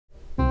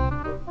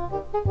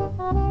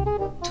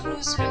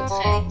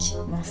Toulouse-Lautrec.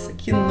 Nossa,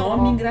 que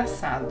nome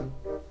engraçado.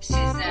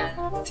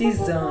 Cézanne.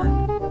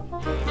 Cezanne.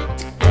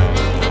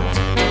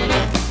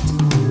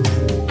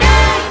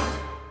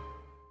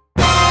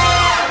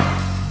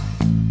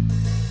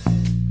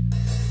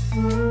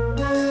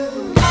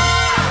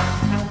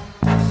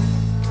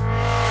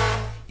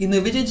 E no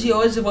vídeo de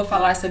hoje eu vou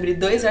falar sobre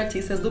dois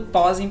artistas do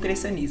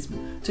pós-impressionismo,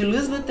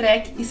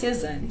 Toulouse-Lautrec e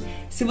Cezanne.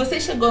 Se você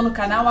chegou no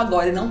canal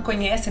agora e não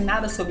conhece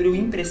nada sobre o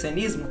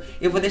impressionismo,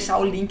 eu vou deixar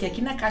o link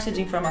aqui na caixa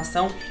de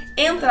informação.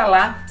 Entra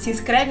lá, se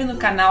inscreve no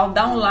canal,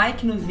 dá um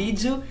like no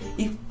vídeo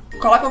e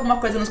coloca alguma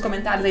coisa nos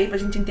comentários aí pra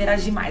gente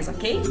interagir mais,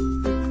 ok?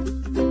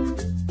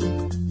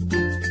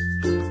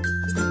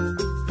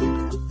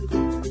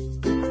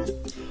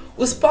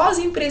 Os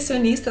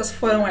pós-impressionistas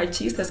foram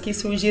artistas que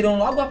surgiram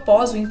logo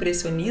após o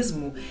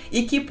impressionismo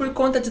e que, por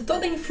conta de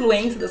toda a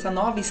influência dessa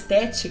nova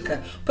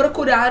estética,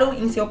 procuraram,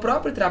 em seu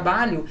próprio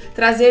trabalho,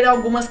 trazer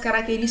algumas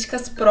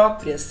características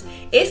próprias.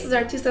 Esses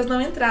artistas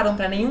não entraram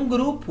para nenhum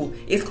grupo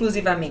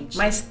exclusivamente,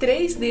 mas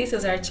 3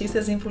 desses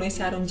artistas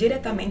influenciaram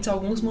diretamente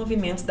alguns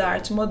movimentos da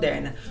arte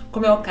moderna,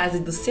 como é o caso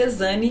do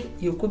Cézanne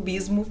e o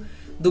cubismo,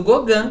 do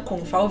Gauguin com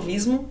o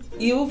fauvismo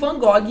e o Van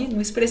Gogh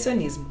no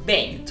expressionismo.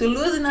 Bem,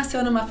 Toulouse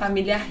nasceu numa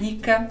família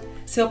rica,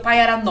 seu pai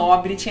era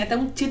nobre, tinha até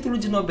um título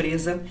de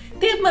nobreza,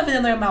 teve uma vida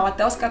normal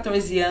até os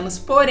 14 anos,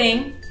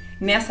 porém,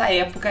 nessa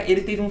época, ele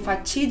teve um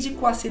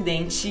fatídico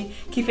acidente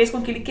que fez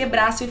com que ele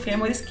quebrasse o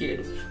fêmur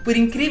esquerdo. Por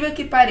incrível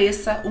que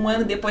pareça, um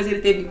ano depois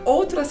ele teve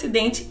outro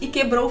acidente e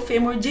quebrou o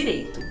fêmur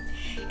direito.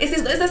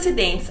 Esses 2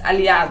 acidentes,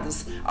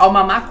 aliados a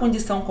uma má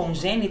condição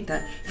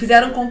congênita,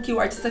 fizeram com que o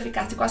artista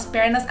ficasse com as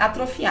pernas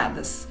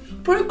atrofiadas.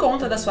 Por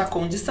conta da sua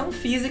condição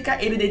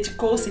física, ele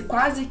dedicou-se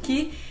quase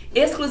que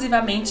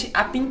exclusivamente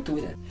à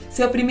pintura.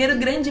 Seu primeiro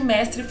grande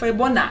mestre foi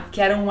Bonnat,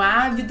 que era um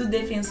ávido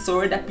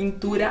defensor da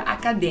pintura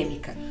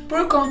acadêmica.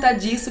 Por conta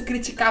disso,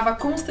 criticava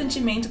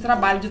constantemente o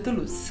trabalho de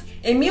Toulouse.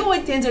 Em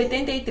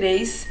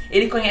 1883,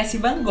 ele conhece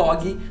Van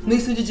Gogh no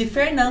estúdio de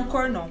Fernand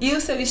Cornon e o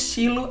seu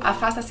estilo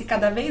afasta-se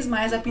cada vez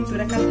mais da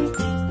pintura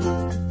acadêmica.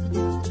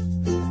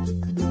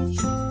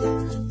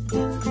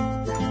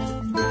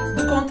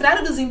 Ao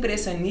contrário dos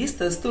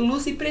impressionistas,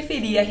 Toulouse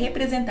preferia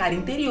representar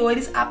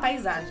interiores a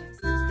paisagens.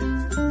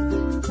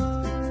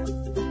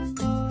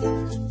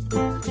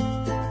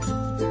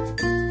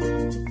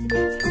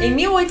 Em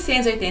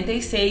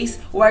 1886,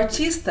 o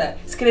artista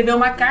escreveu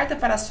uma carta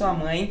para sua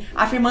mãe,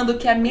 afirmando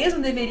que a mesma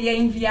deveria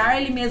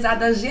enviar-lhe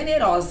mesadas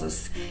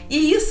generosas,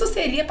 e isso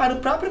seria para o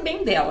próprio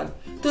bem dela.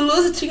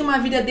 Toulouse tinha uma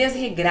vida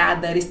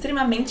desregrada, era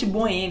extremamente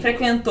boêmio,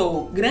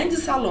 frequentou grandes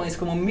salões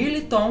como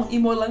Mirliton e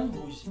Moulin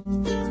Rouge.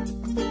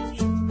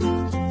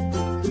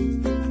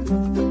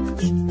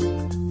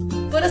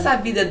 Toda essa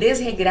vida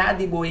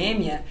desregrada e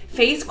boêmia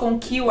fez com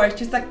que o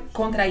artista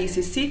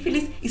contraísse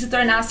sífilis e se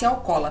tornasse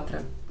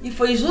alcoólatra. E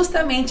foi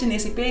justamente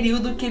nesse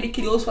período que ele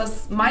criou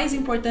suas mais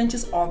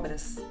importantes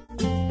obras.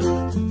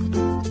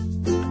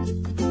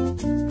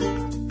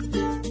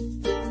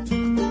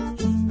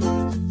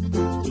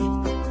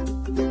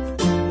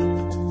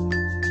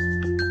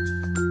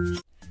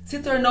 Se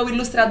tornou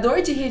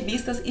ilustrador de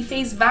revistas e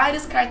fez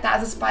vários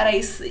cartazes para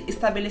esses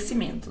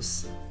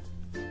estabelecimentos.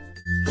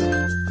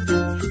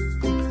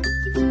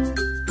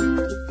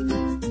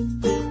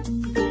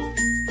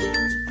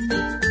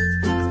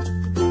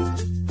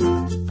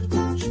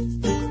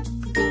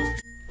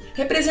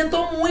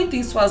 Representou muito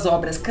em suas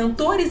obras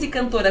cantores e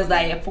cantoras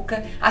da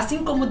época, assim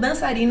como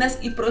dançarinas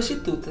e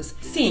prostitutas.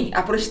 Sim,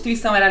 a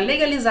prostituição era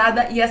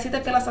legalizada e aceita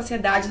pela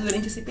sociedade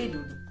durante esse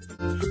período.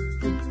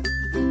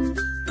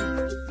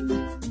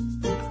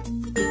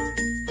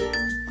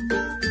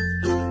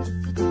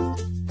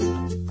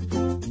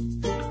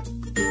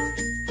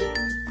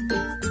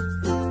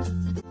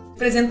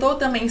 Apresentou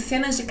também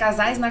cenas de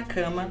casais na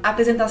cama,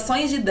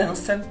 apresentações de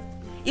dança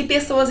e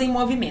pessoas em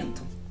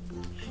movimento.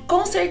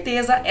 Com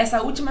certeza,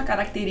 essa última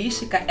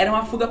característica era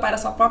uma fuga para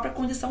sua própria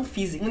condição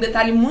física. Um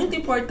detalhe muito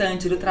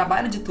importante do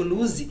trabalho de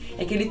Toulouse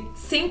é que ele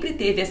sempre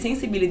teve a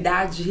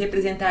sensibilidade de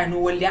representar no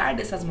olhar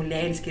dessas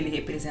mulheres que ele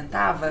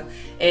representava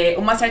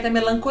uma certa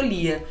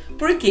melancolia.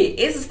 Porque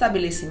esses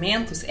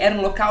estabelecimentos eram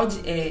um local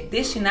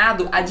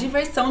destinado à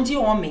diversão de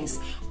homens.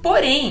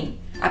 Porém,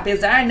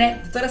 apesar,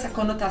 de toda essa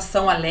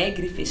conotação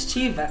alegre e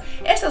festiva,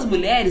 essas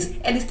mulheres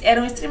elas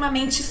eram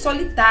extremamente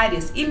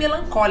solitárias e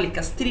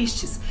melancólicas,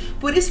 tristes.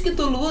 Por isso que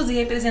Toulouse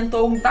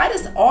representou em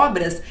várias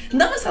obras,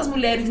 não essas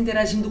mulheres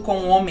interagindo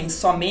com homens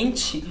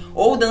somente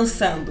ou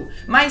dançando,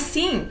 mas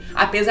sim,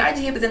 apesar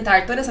de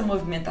representar toda essa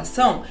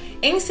movimentação,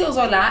 em seus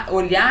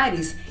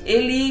olhares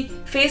ele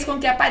fez com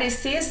que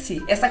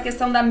aparecesse essa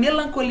questão da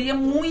melancolia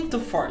muito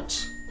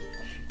forte.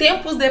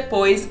 Tempos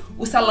depois,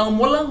 o salão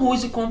Moulin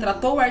Rouge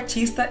contratou o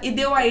artista e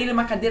deu a ele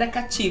uma cadeira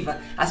cativa.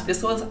 As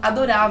pessoas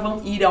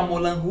adoravam ir ao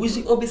Moulin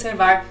Rouge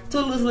observar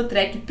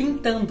Toulouse-Lautrec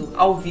pintando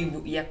ao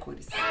vivo e a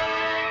cores.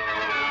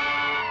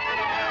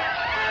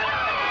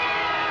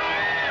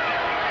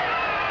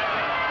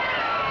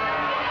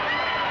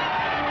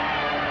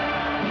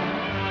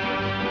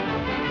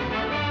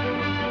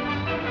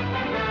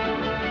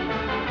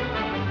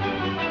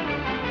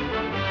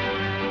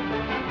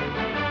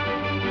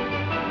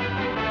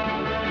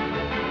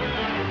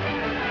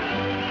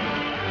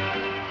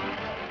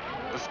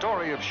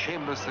 of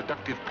shameless,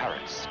 seductive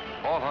Paris.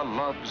 All her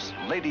loves,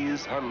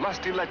 ladies, her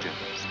lusty legends.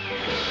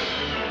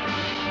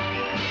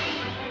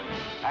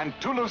 And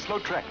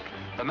Toulouse-Lautrec,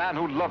 the man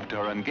who loved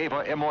her and gave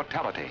her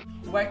immortality.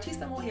 O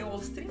artista morreu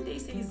aos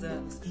 36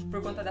 anos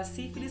por conta da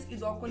sífilis e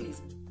do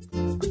alcoolismo.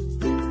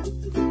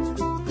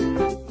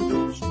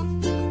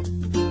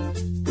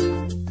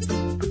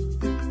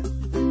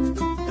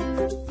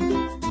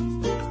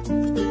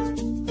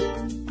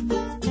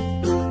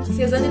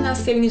 Cezanne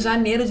nasceu em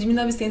janeiro de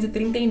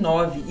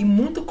 1939 e,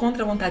 muito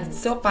contra a vontade de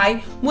seu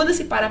pai,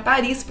 muda-se para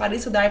Paris para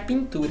estudar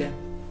pintura.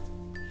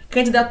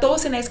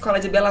 Candidatou-se na Escola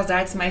de Belas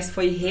Artes, mas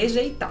foi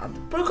rejeitado.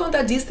 Por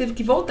conta disso, teve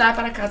que voltar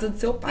para a casa de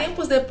seu pai.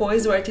 Tempos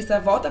depois, o artista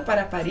volta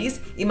para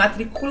Paris e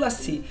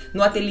matricula-se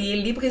no Atelier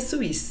Libre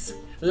Suisse.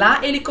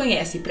 Lá ele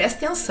conhece,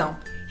 presta atenção,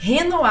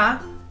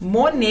 Renoir,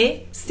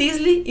 Monet,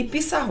 Sisley e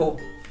Pissarro.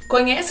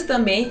 Conhece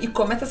também e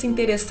começa a se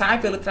interessar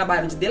pelo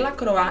trabalho de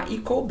Delacroix e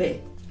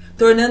Courbet,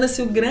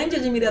 tornando-se o grande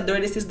admirador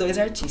desses dois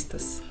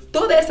artistas.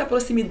 Toda essa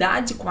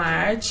proximidade com a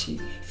arte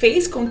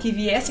fez com que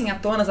viessem à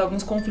tona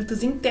alguns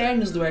conflitos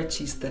internos do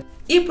artista.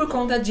 E por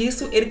conta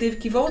disso, ele teve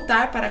que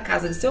voltar para a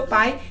casa de seu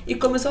pai e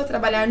começou a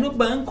trabalhar no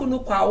banco no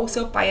qual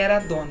seu pai era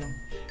dono.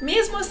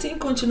 Mesmo assim,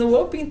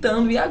 continuou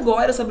pintando e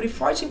agora sob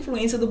forte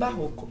influência do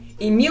barroco.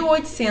 Em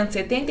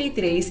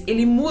 1873,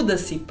 ele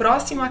muda-se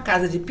próximo à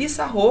casa de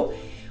Pissarro,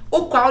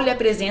 o qual lhe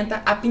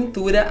apresenta a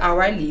pintura ao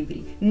ar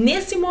livre.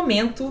 Nesse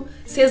momento,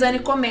 Cezanne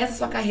começa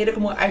sua carreira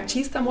como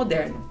artista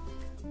moderno.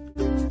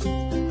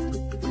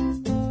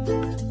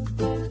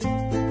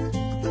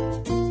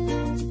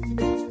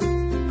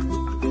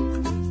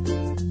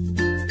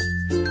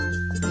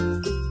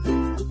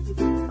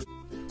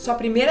 Sua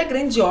primeira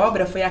grande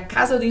obra foi A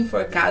Casa do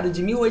Enforcado,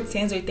 de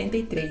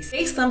 1883.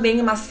 Fez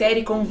também uma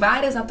série com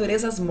várias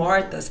naturezas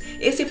mortas.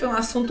 Esse foi um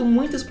assunto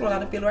muito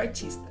explorado pelo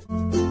artista.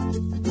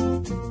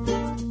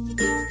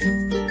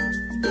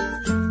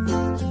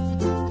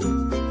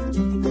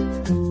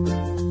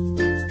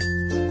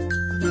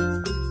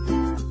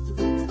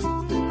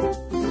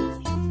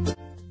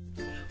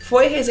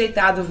 Foi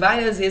rejeitado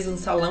várias vezes no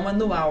salão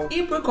anual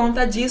e, por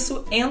conta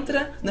disso,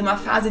 entra numa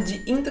fase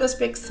de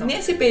introspecção.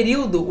 Nesse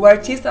período, o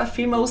artista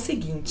afirma o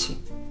seguinte: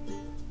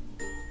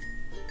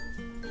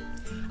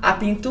 a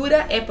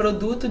pintura é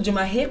produto de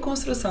uma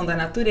reconstrução da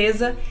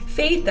natureza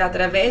feita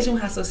através de um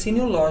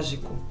raciocínio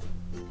lógico.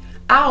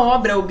 A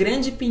obra O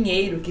Grande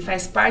Pinheiro, que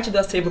faz parte do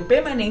acervo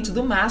permanente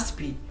do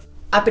MASP,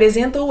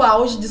 apresenta o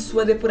auge de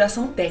sua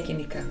depuração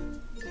técnica.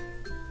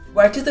 O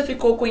artista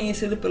ficou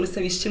conhecido pelo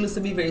seu estilo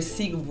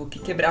subversivo, que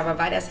quebrava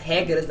várias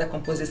regras da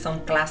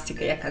composição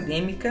clássica e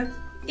acadêmica,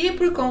 e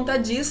por conta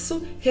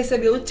disso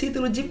recebeu o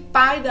título de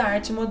pai da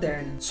arte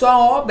moderna. Sua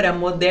obra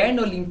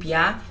Moderna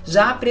Olympia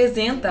já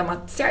apresenta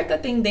uma certa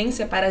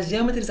tendência para a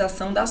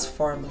geometrização das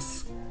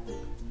formas.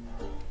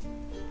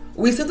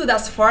 O estudo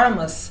das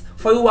formas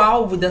foi o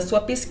alvo da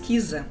sua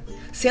pesquisa,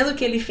 sendo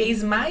que ele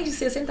fez mais de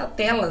 60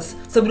 telas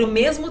sobre o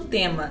mesmo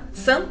tema,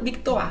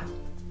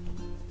 Saint-Victoire.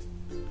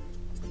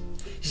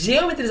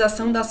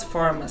 Geometrização das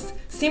formas,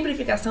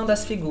 simplificação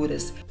das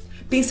figuras,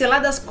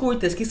 pinceladas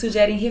curtas que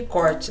sugerem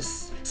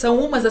recortes,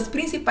 são umas das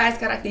principais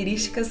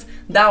características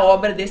da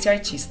obra desse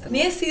artista.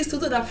 Nesse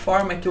estudo da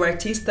forma que o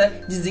artista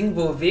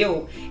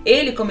desenvolveu,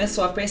 ele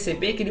começou a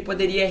perceber que ele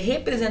poderia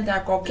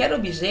representar qualquer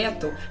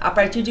objeto a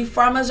partir de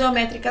formas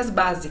geométricas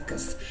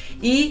básicas.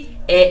 E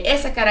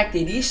essa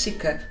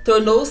característica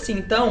tornou-se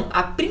então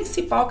a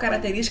principal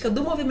característica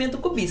do movimento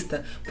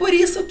cubista. Por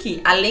isso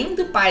que, além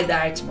do pai da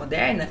arte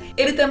moderna,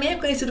 ele também é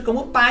conhecido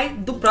como o pai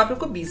do próprio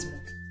cubismo.